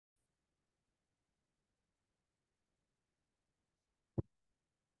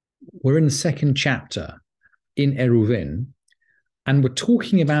We're in the second chapter in Eruvin, and we're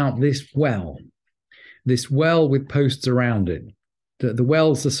talking about this well with posts around it. The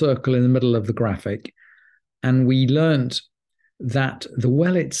well's the circle in the middle of the graphic, and we learnt that the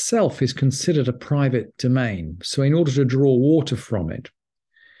well itself is considered a private domain. So in order to draw water from it,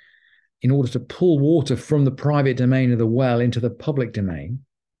 in order to pull water from the private domain of the well into the public domain,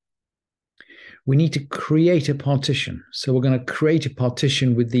 we need to create a partition. So we're going to create a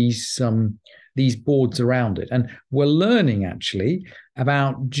partition with these boards around it. And we're learning actually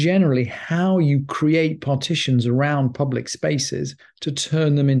about generally how you create partitions around public spaces to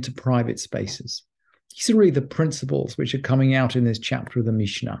turn them into private spaces. These are really the principles which are coming out in this chapter of the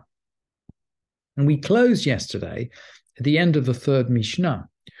Mishnah. And we closed yesterday at the end of the third Mishnah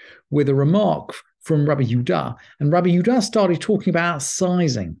with a remark from Rabbi Yehuda. And Rabbi Yehuda started talking about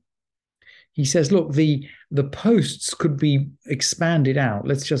sizing. He says, look, the posts could be expanded out.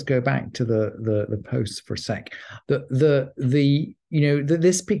 Let's just go back to the posts for a sec.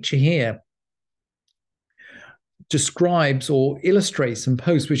 This picture here describes or illustrates some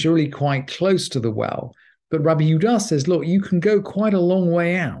posts which are really quite close to the well. But Rabbi Yehuda says, look, you can go quite a long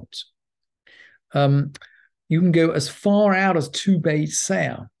way out. You can go as far out as 2 Beit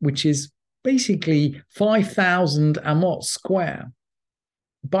Seah, which is basically 5,000 amot square.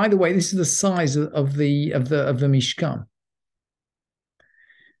 By the way, this is the size of the Mishkan.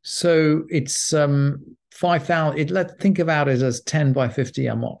 So it's 5,000. Let's think about it as 10 by 50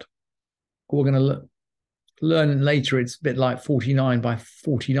 amot. We're going to learn later it's a bit like 49 by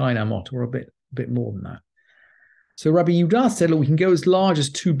 49 amot, or a bit more than that. So Rabbi Yehuda said, look, we can go as large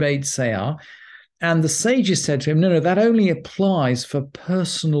as 2 Beit Seah. And the sages said to him, no, that only applies for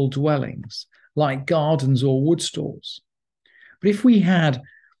personal dwellings, like gardens or wood stores. But if we had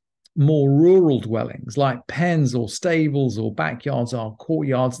more rural dwellings, like pens or stables or backyards or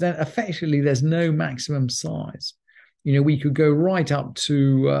courtyards, then effectively there's no maximum size. We could go right up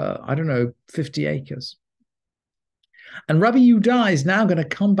to, 50 acres. And Rabbi Yehuda is now going to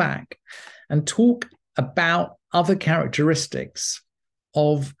come back and talk about other characteristics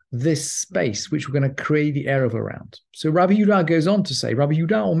of this space, which we're going to create the Eruv around. So Rabbi Yehuda goes on to say, Rabbi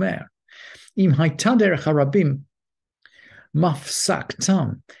Yehuda Omer, Im hayta derech harabim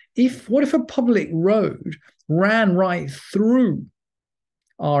mafsaktam. What if a public road ran right through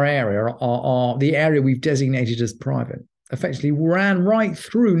our area, the area we've designated as private, effectively ran right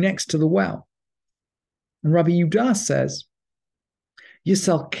through next to the well? And Rabbi Yehuda says,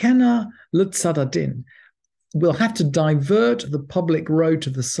 Yisalkena l'tzadadin. We'll have to divert the public road to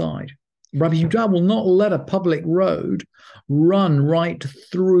the side. Rabbi Yehuda will not let a public road run right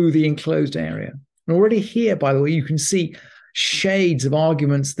through the enclosed area. And already here, by the way, you can see shades of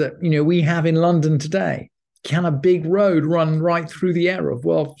arguments that we have in London today. Can a big road run right through the Eruv?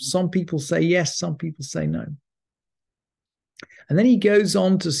 Well, some people say yes, some people say no. And then he goes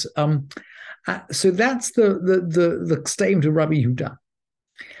on to so that's the statement of Rabbi Yehuda.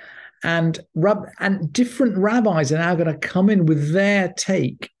 And different rabbis are now going to come in with their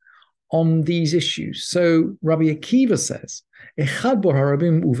take on these issues. So Rabbi Akiva says, Echad bor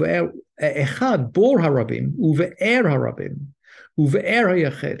harabim uve'er harabim uve'er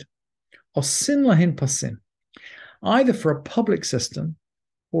hayachid osin lahin pasin. Either for a public system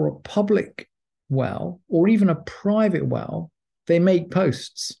or a public well or even a private well, they make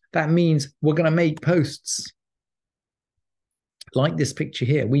posts. That means we're going to make posts. Like this picture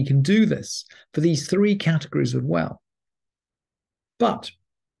here, we can do this for these 3 categories of well. But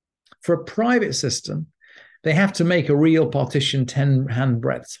for a private system, they have to make a real partition 10 hand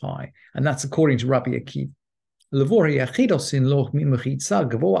breadths high. And that's according to Rabbi Akiva.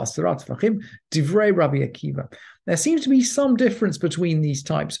 There seems to be some difference between these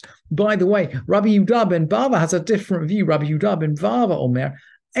types. By the way, Rabbi Yehuda ben Bava has a different view. Rabbi Yehuda ben Bava Omer,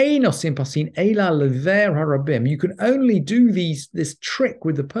 you can only do this trick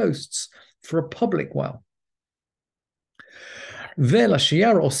with the posts for a public well. There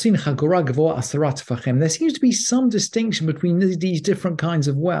seems to be some distinction between these different kinds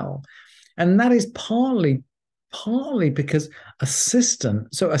of well. And that is partly because a cistern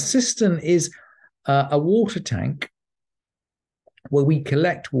is a water tank where we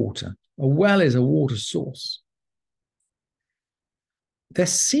collect water. A well is a water source. There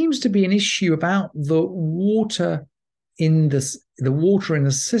seems to be an issue about the water in the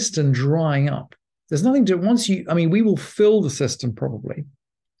cistern drying up. There's nothing to, we will fill the cistern probably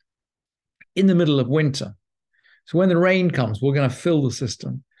in the middle of winter. So when the rain comes, we're going to fill the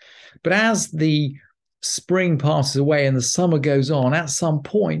cistern. But as the spring passes away and the summer goes on, at some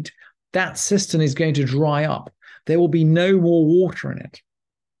point, that cistern is going to dry up. There will be no more water in it.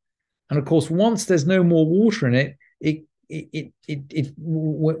 And of course, once there's no more water in it,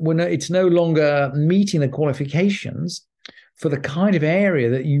 it's no longer meeting the qualifications for the kind of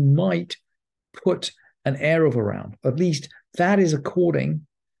area that you might put an eruv around. At least that is according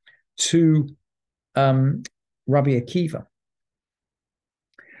to Rabbi Akiva.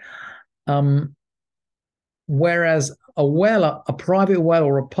 Whereas a well, a private well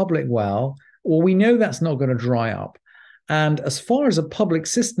or a public well, well, we know that's not going to dry up. And as far as a public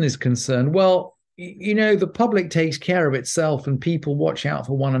cistern is concerned, well, you know, the public takes care of itself and people watch out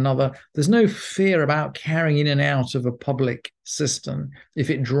for one another. There's no fear about carrying in and out of a public cistern if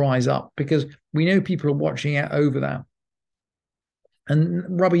it dries up, because we know people are watching out over that.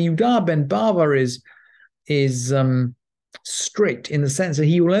 And Rabbi Yehuda ben Bava is strict in the sense that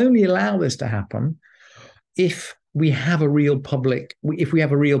he will only allow this to happen if we have a real public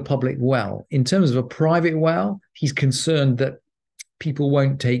well. In terms of a private well, he's concerned that people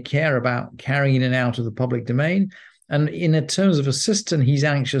won't take care about carrying in and out of the public domain. And in terms of a cistern, he's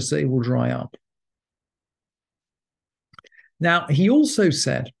anxious that it will dry up. Now, he also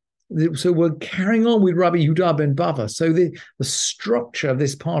said, so we're carrying on with Rabbi Yehuda ben Bava. So the structure of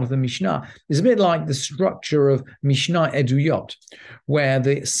this part of the Mishnah is a bit like the structure of Mishnah Eduyot, where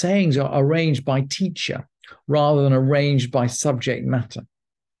the sayings are arranged by teacher rather than arranged by subject matter.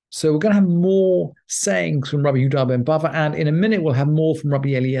 So we're going to have more sayings from Rabbi Yehuda ben Bava, and in a minute we'll have more from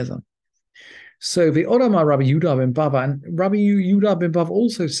Rabbi Eliezer. So the Odama Rabbi Yehuda ben Bava, and Rabbi Yehuda ben Bava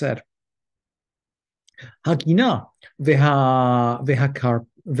also said, Hagina v'hakar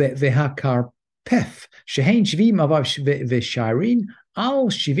pef shehein shivim avav v'sharin al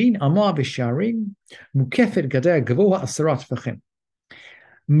shivin amar v'sharin mukefet gader gavoha asarat v'chem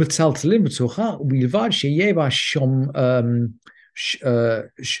metzaltelim b'tocha ubilvad sheyeh ba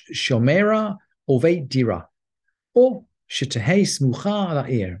shomera ovei dira or shetehei smucha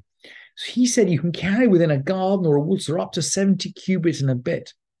la'ir. So he said you can carry within a garden or a woods up to 70 cubits and a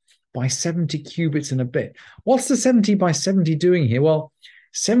bit by 70 cubits and a bit. What's the 70 by 70 doing here? Well,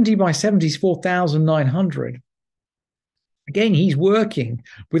 70 by 70 is 4,900. Again, he's working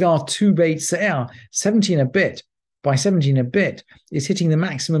with our 2 beit se'er. 70 and a bit by 70 and a bit is hitting the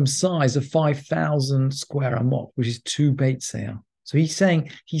maximum size of 5,000 square amot, which is 2 beit se'er. So he's saying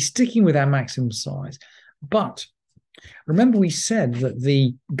he's sticking with our maximum size. But remember, we said that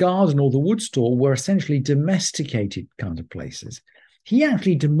the garden or the wood store were essentially domesticated kind of places. He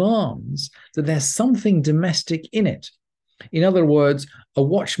actually demands that there's something domestic in it. In other words, a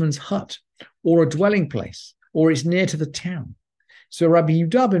watchman's hut or a dwelling place, or it's near to the town. So Rabbi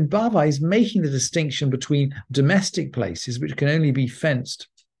Yehuda ben Bava is making the distinction between domestic places, which can only be fenced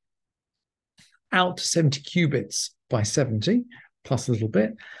out to 70 cubits by 70, plus a little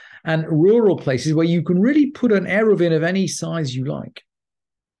bit, and rural places where you can really put an Eruvin of any size you like.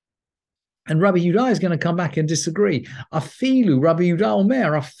 And Rabbi Yehuda is going to come back and disagree. Afilu, Rabbi Yehuda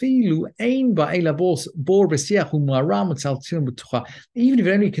Omer, afilu ein ba'ela bor b'siach u'mara metzaltelim b'tocha. Even if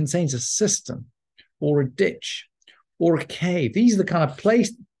it only contains a cistern or a ditch or a cave, these are the kind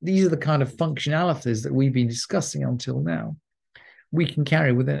of functionalities that we've been discussing until now. We can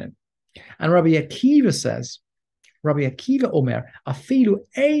carry within it. And Rabbi Akiva says, Rabbi Akiva Omer, afilu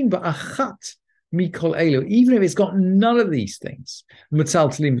ein ba'achat mikol elu, even if it's got none of these things,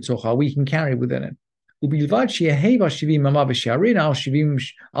 metzaltelim b'tocha, we can carry within it. Ubilvad sheyeh ba shivim amar b'sharin al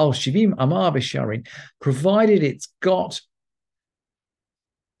shivim amar b'sharin, provided it's got,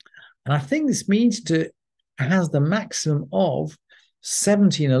 and I think this means it has the maximum of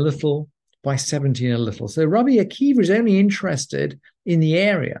 70 and a little by 70 and a little. So Rabbi Akiva is only interested in the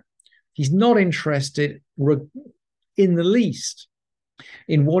area. He's not interested in the least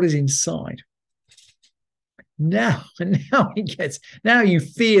in what is inside. Now you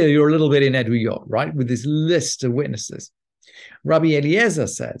feel you're a little bit in Eduyot, right? With this list of witnesses. Rabbi Eliezer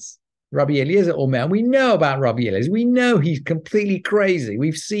says, Rabbi Eliezer Omer, we know about Rabbi Eliezer. We know he's completely crazy.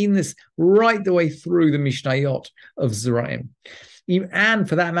 We've seen this right the way through the Mishnayot of Zeraim. And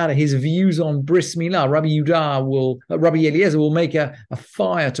for that matter, his views on bris milah, Rabbi Eliezer will make a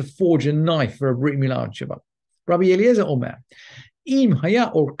fire to forge a knife for a brit milah on Shabbat. Rabbi Eliezer Omer, Im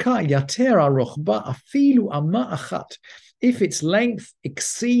haya orka yatera rochba afilu ama achat. If its length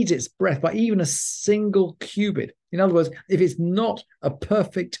exceeds its breadth by even a single cubit, in other words, if it's not a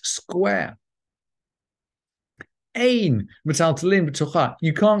perfect square, ein metzaltelim b'tocha,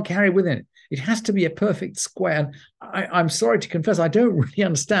 you can't carry within it. It has to be a perfect square. And I'm sorry to confess, I don't really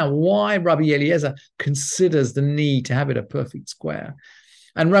understand why Rabbi Eliezer considers the need to have it a perfect square.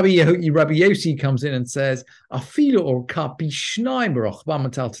 And Rabbi Yossi comes in and says, "Afilu or ka bishnai baroch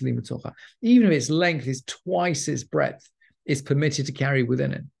b'metaltelim b'tocha." Even if its length is twice its breadth, it's permitted to carry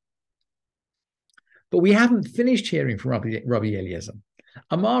within it. But we haven't finished hearing from Rabbi Eliezer.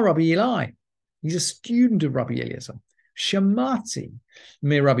 Amar Rabbi Eli, he's a student of Rabbi Eliezer. Shamati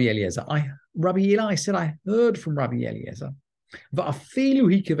me Rabbi Eliezer. Rabbi Eli said, I heard from Rabbi Eliezer. Va'afilu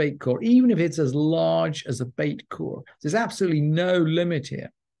hikaveit kor, even if it's as large as a beit kor. There's absolutely no limit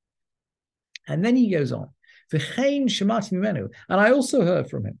here. And then he goes on. V'chein shamati mimenu, and I also heard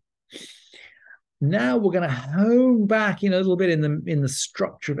from him. Now we're going to hone back in a little bit in the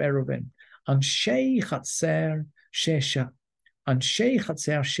structure of Eruvin. Anshei chatzer sheshachach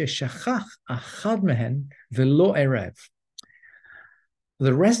achad mehen velo erev.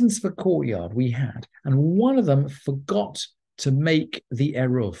 The residents of the courtyard we had, and one of them forgot to make the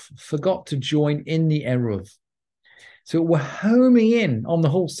eruv, forgot to join in the eruv. So we're homing in on the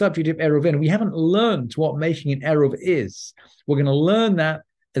whole subject of Eruvin. We haven't learned what making an eruv is. We're going to learn that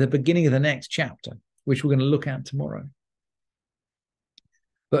at the beginning of the next chapter, which we're going to look at tomorrow.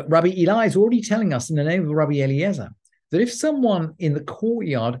 But Rabbi Eli is already telling us in the name of Rabbi Eliezer that if someone in the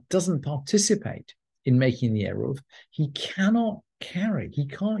courtyard doesn't participate in making the eruv, he cannot carry, he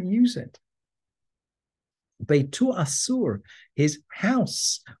can't use it. Beitu Asur, his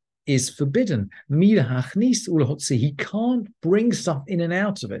house is forbidden. He can't bring stuff in and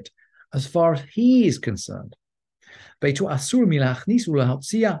out of it as far as he is concerned. Beitu Asur milachnis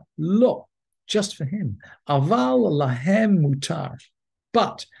ulahotzia lo, just for him. Aval lahem mutar.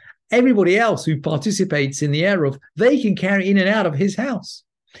 But everybody else who participates in the eruv, they can carry in and out of his house.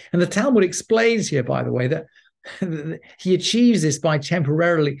 And the Talmud explains here, by the way, that he achieves this by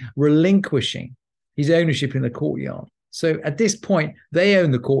temporarily relinquishing his ownership in the courtyard. So at this point, they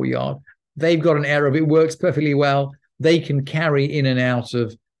own the courtyard. They've got an eruv. It works perfectly well. They can carry in and out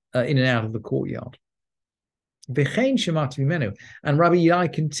of the courtyard. And Rabbi Eli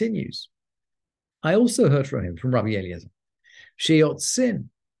continues. I also heard from him, from Rabbi Eliezer. Sheyotzin,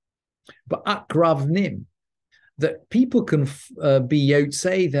 but akravnim, that people can be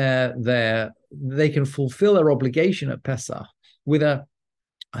yotzei they can fulfill their obligation at Pesach with a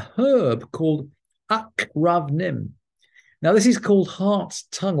herb called akravnim. Now, this is called heart's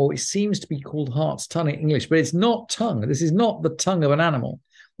tongue, or it seems to be called heart's tongue in English, but it's not tongue. This is not the tongue of an animal.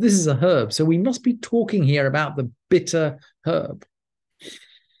 This is a herb. So we must be talking here about the bitter herb.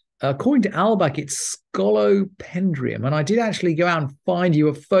 According to Albach, it's scolopendrium. And I did actually go out and find you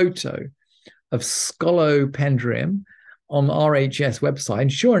a photo of scolopendrium on the RHS website.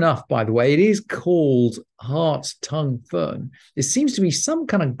 And sure enough, by the way, it is called heart's tongue fern. It seems to be some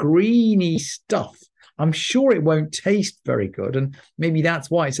kind of greeny stuff. I'm sure it won't taste very good. And maybe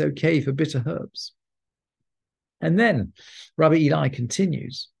that's why it's okay for bitter herbs. And then Rabbi Eli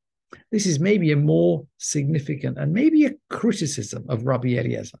continues. This is maybe a more significant and maybe a criticism of Rabbi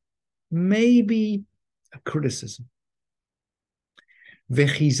Eliezer. Maybe a criticism.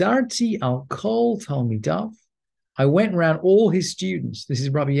 Vechizarti al kol talmidav. I went around all his students. This is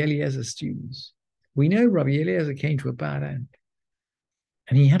Rabbi Eliezer's students. We know Rabbi Eliezer came to a bad end.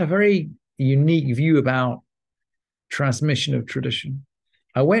 And he had a very unique view about transmission of tradition.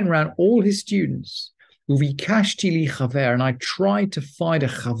 I went around all his students. Uvikashti li chaver, and I tried to find a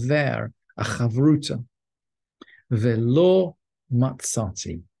chaver, a chavruta. Velo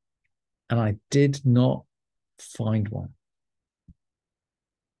matzati. And I did not find one.